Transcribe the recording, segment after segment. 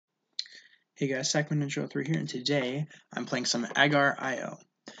Hey guys, Sackman03 here, and today I'm playing some Agar.io.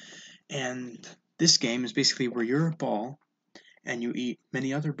 And this game is basically where you're a ball, and you eat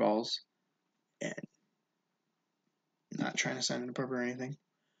many other balls, and not trying to sound inappropriate or anything.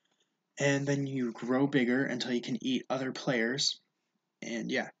 And then you grow bigger until you can eat other players,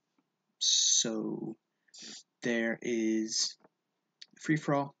 and yeah. So there is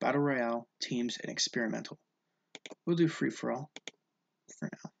free-for-all, battle royale, teams, and experimental. We'll do free-for-all for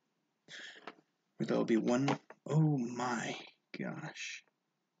now. Where there'll be one. Oh my gosh.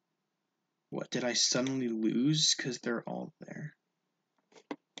 What, did I suddenly lose because they're all there?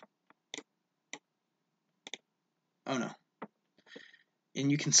 Oh no. And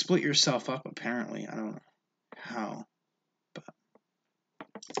you can split yourself up apparently. I don't know how. But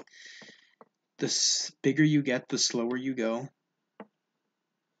the bigger you get, the slower you go.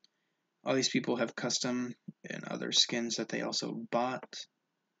 All these people have custom and other skins that they also bought.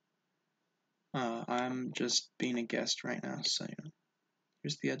 I'm just being a guest right now, so you know.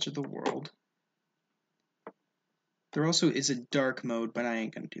 Here's the edge of the world. There also is a dark mode, but I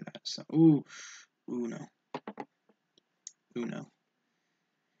ain't gonna do that. So, ooh no. Ooh no.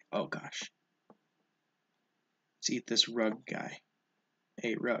 Oh gosh. Let's eat this rug guy.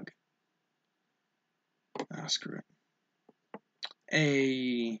 Hey, rug. Ah, screw it.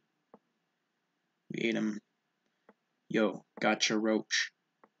 Hey. We ate him. Yo, gotcha, roach.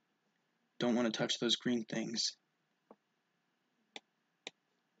 Don't want to touch those green things.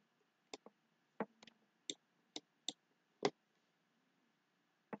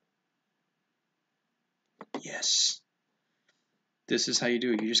 Yes. This is how you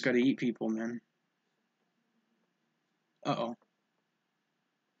do it. You just gotta eat people, man. Uh-oh.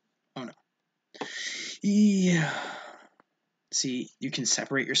 Oh no. Yeah. See, you can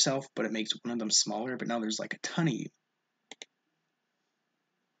separate yourself, but it makes one of them smaller, but now there's like a ton of you.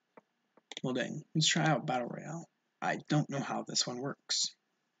 Well dang, let's try out Battle Royale. I don't know how this one works.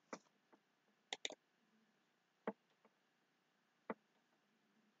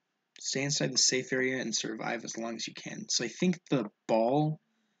 Stay inside the safe area and survive as long as you can. So I think the ball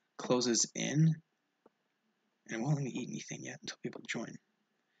closes in, and it won't let me eat anything yet until people join.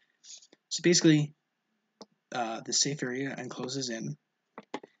 So basically, the safe area encloses in,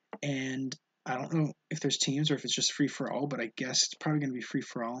 and I don't know if there's teams or if it's just free for all, but I guess it's probably going to be free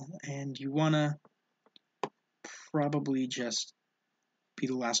for all, and you want to probably just be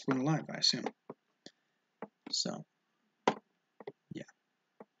the last one alive, I assume. So, yeah.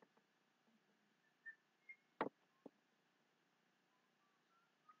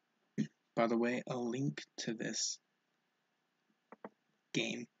 By the way, a link to this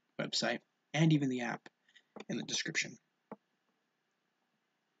game website and even the app in the description.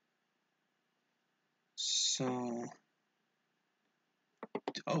 So,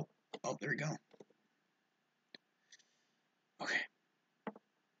 oh, there we go. Okay.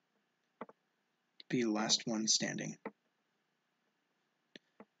 Be the last one standing.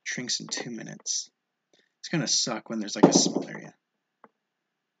 Shrinks in 2 minutes. It's gonna suck when there's like a small area.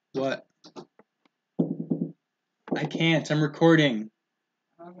 What? I can't. I'm recording.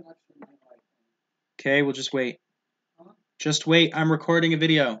 Okay, we'll just wait. Just wait. I'm recording a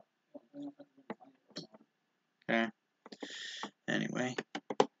video. Okay. Anyway,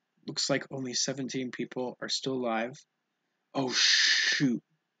 looks like only 17 people are still alive. Oh shoot.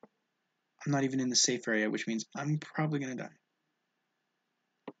 I'm not even in the safe area, which means I'm probably gonna die.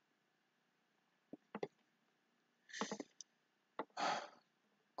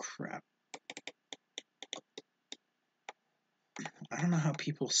 Crap. I don't know how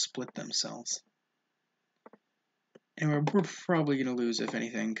people split themselves. Anyway, we're probably gonna lose if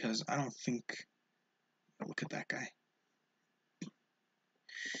anything, because I don't think. Look at that guy.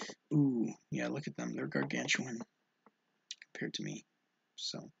 Ooh, yeah, look at them. They're gargantuan compared to me.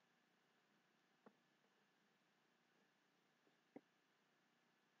 So.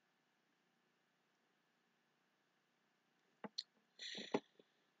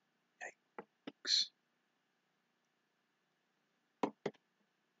 Yikes.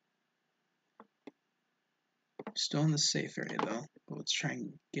 Still in the safe area though, but let's try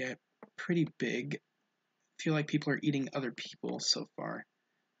and get pretty big. I feel like people are eating other people so far,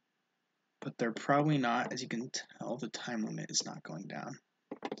 but they're probably not. As you can tell, the time limit is not going down.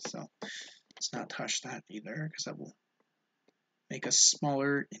 So let's not touch that either, because that will make us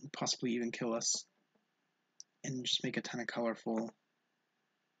smaller and possibly even kill us. And just make a ton of colorful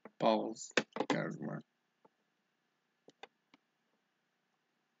balls go everywhere.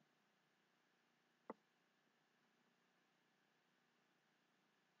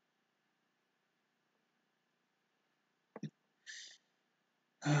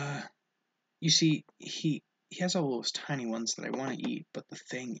 you see, he has all those tiny ones that I want to eat, but the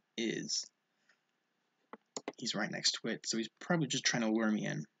thing is, he's right next to it, so he's probably just trying to lure me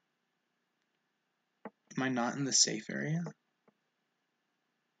in. Am I not in the safe area?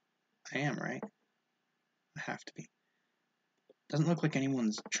 I am, right? I have to be. Doesn't look like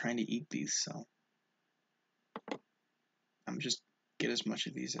anyone's trying to eat these, so I'm just get as much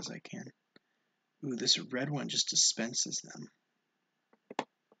of these as I can. Ooh, this red one just dispenses them.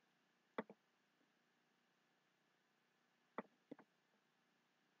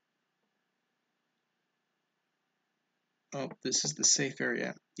 Oh, this is the safe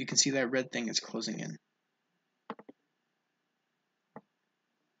area. You can see that red thing is closing in.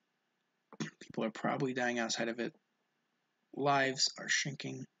 People are probably dying outside of it. Lives are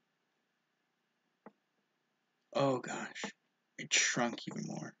shrinking. Oh gosh, it shrunk even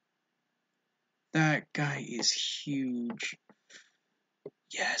more. That guy is huge.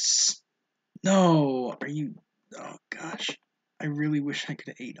 Yes. No, are you? Oh gosh, I really wish I could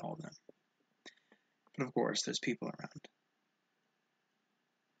have ate all of them. But of course, there's people around.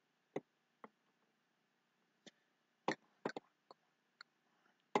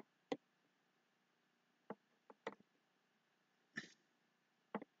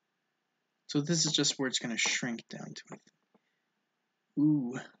 So this is just where it's going to shrink down to it.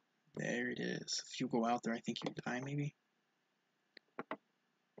 Ooh, there it is. If you go out there, I think you die maybe.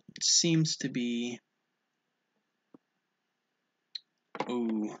 It seems to be...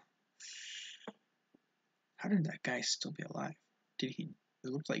 Oh. How did that guy still be alive? Did he... It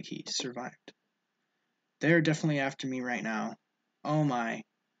looked like he survived. They're definitely after me right now. Oh my.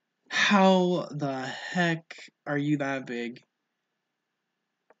 How the heck are you that big?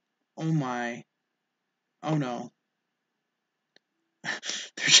 Oh my. Oh no. They're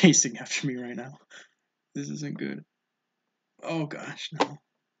chasing after me right now. This isn't good. Oh gosh, no.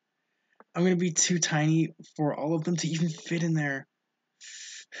 I'm gonna be too tiny for all of them to even fit in there.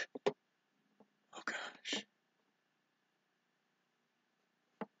 Oh gosh.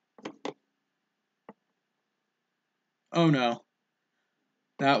 Oh no.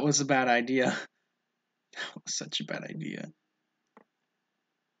 That was a bad idea. That was such a bad idea.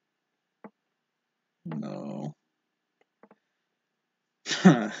 No.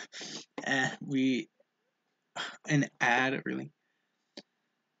 An ad, really?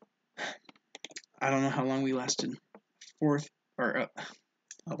 I don't know how long we lasted. 4th, or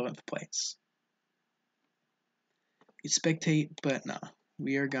 11th place. You spectate, but no.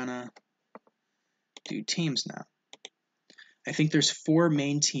 We are gonna do teams now. I think there's 4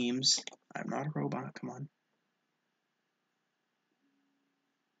 main teams. I'm not a robot, come on.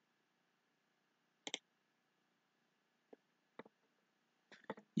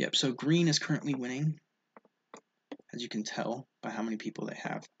 Yep, so green is currently winning, as you can tell by how many people they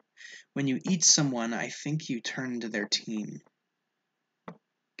have. When you eat someone, I think you turn into their team.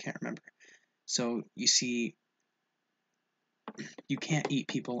 Can't remember. So you see, you can't eat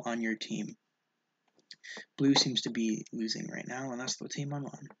people on your team. Blue seems to be losing right now, and that's the team I'm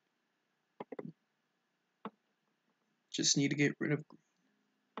on. Just need to get rid of green.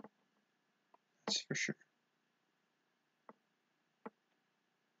 That's for sure.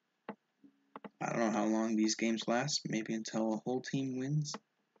 I don't know how long these games last, maybe until a whole team wins,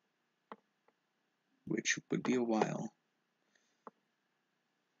 which would be a while.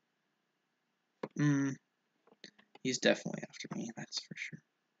 He's definitely after me, that's for sure.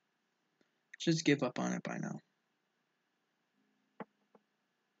 Just give up on it by now.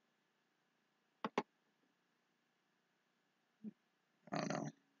 I don't know.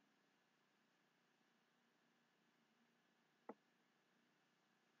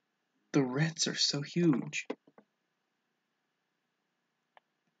 The reds are so huge.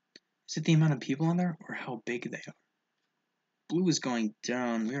 Is it the amount of people on there, or how big they are? Blue is going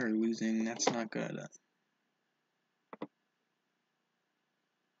down. We are losing. That's not good.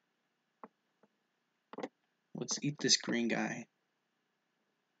 Let's eat this green guy.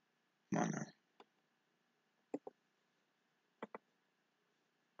 Come on now.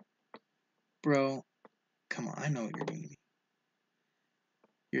 Bro, come on. I know what you're doing to me.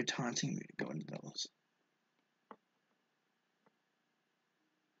 You're taunting me to go into those.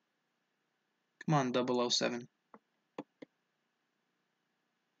 Come on, 007.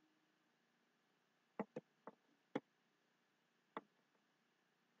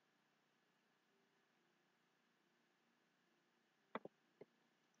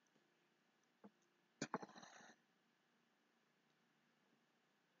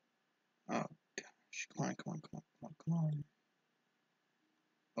 Oh, gosh. Come on, come on, come on, come on, come on.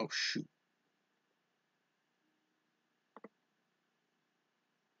 Oh, shoot.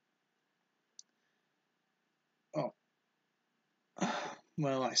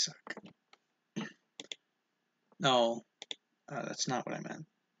 Well, I suck. No, that's not what I meant.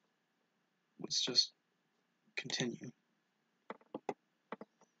 Let's just continue.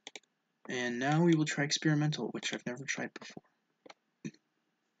 And now we will try experimental, which I've never tried before.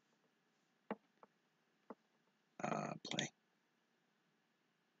 Play.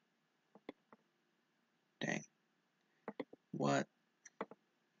 Dang. What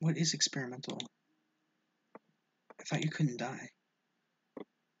is experimental? I thought you couldn't die.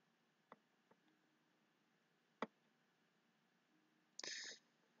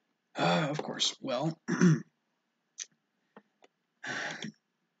 Of course. Well,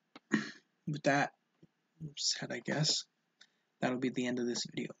 with that said, I guess that'll be the end of this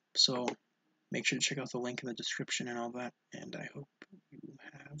video. So make sure to check out the link in the description and all that. And I hope you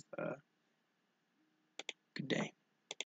have